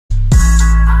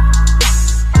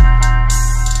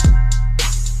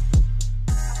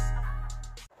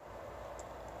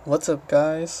What's up,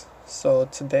 guys? So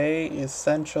today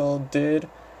Essential did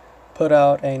put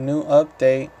out a new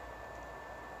update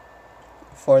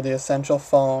for the Essential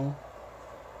phone.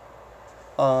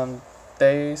 Um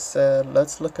they said,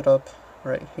 let's look it up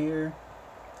right here.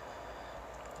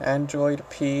 Android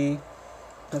P.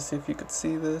 Let's see if you could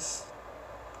see this.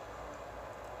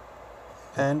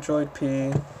 Android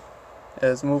P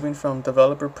is moving from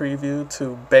developer preview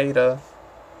to beta,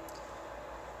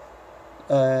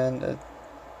 and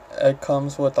it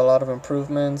comes with a lot of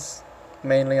improvements,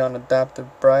 mainly on adaptive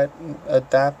brightness,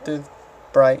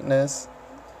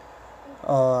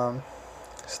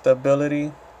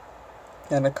 stability,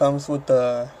 and it comes with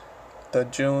the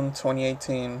June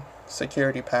 2018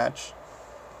 security patch.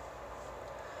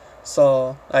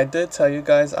 So I did tell you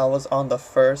guys I was on the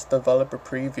first developer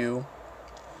preview,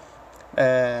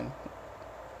 and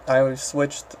I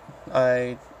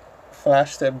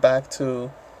flashed it back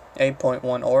to 8.1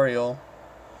 Oreo,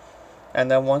 and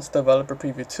then once developer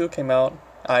preview 2 came out,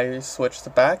 I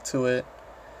switched back to it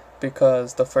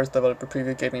because the first developer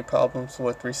preview gave me problems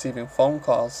with receiving phone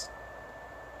calls.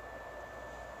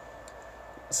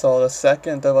 So the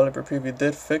second developer preview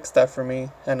did fix that for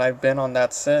me, and I've been on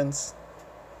that since.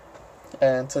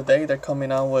 And today they're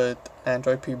coming out with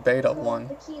Android P Beta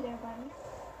 1.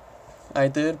 I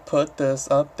did put this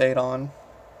update on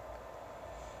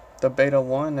the Beta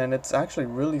 1, and it's actually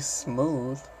really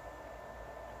smooth.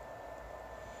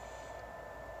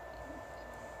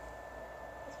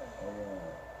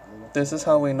 This is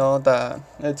how we know that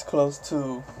it's close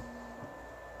to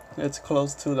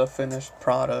the finished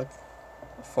product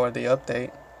for the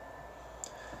update.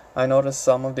 I noticed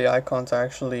some of the icons are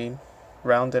actually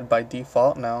rounded by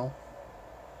default now.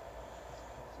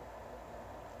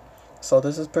 So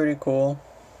this is pretty cool.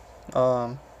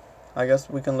 I guess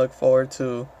we can look forward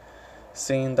to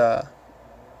seeing the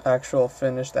actual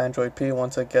finished Android P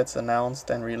once it gets announced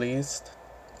and released.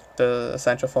 The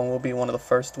Essential phone will be one of the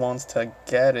first ones to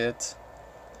get it.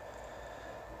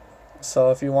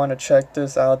 So if you want to check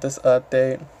this out, this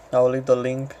update, I'll leave the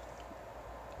link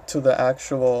to the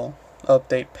actual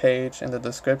update page in the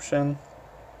description.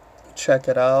 Check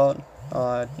it out.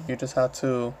 You just have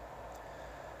to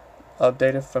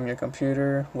update it from your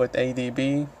computer with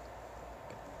ADB.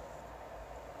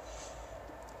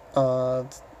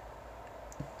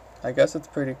 I guess it's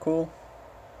pretty cool.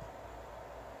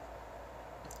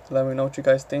 Let me know what you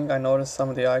guys think. I noticed some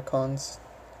of the icons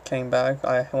came back.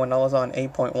 When I was on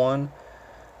 8.1,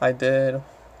 I did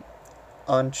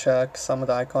uncheck some of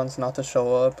the icons not to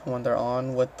show up when they're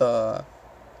on with the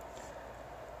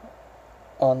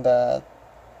I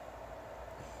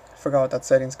forgot what that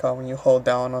setting's called, when you hold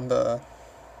down on the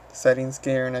settings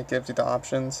gear and it gives you the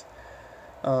options.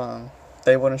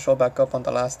 They wouldn't show back up on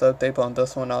the last update, but on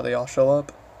this one now they all show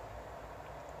up.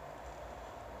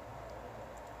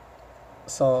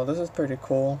 So this is pretty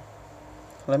cool.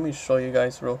 Let me show you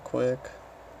guys real quick.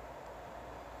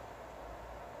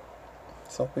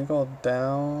 So if we go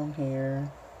down here,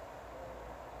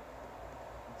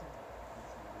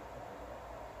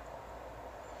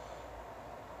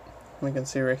 we can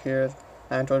see right here,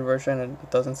 Android version,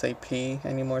 it doesn't say P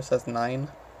anymore, it says 9.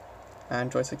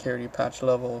 Android security patch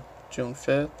level June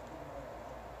 5th.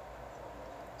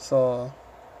 So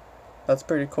that's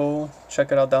pretty cool.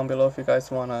 Check it out down below if you guys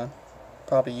want to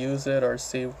probably use it or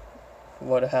see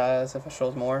what it has, if it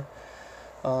shows more.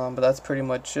 But that's pretty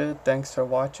much it. Thanks for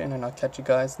watching, and I'll catch you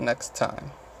guys next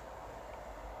time.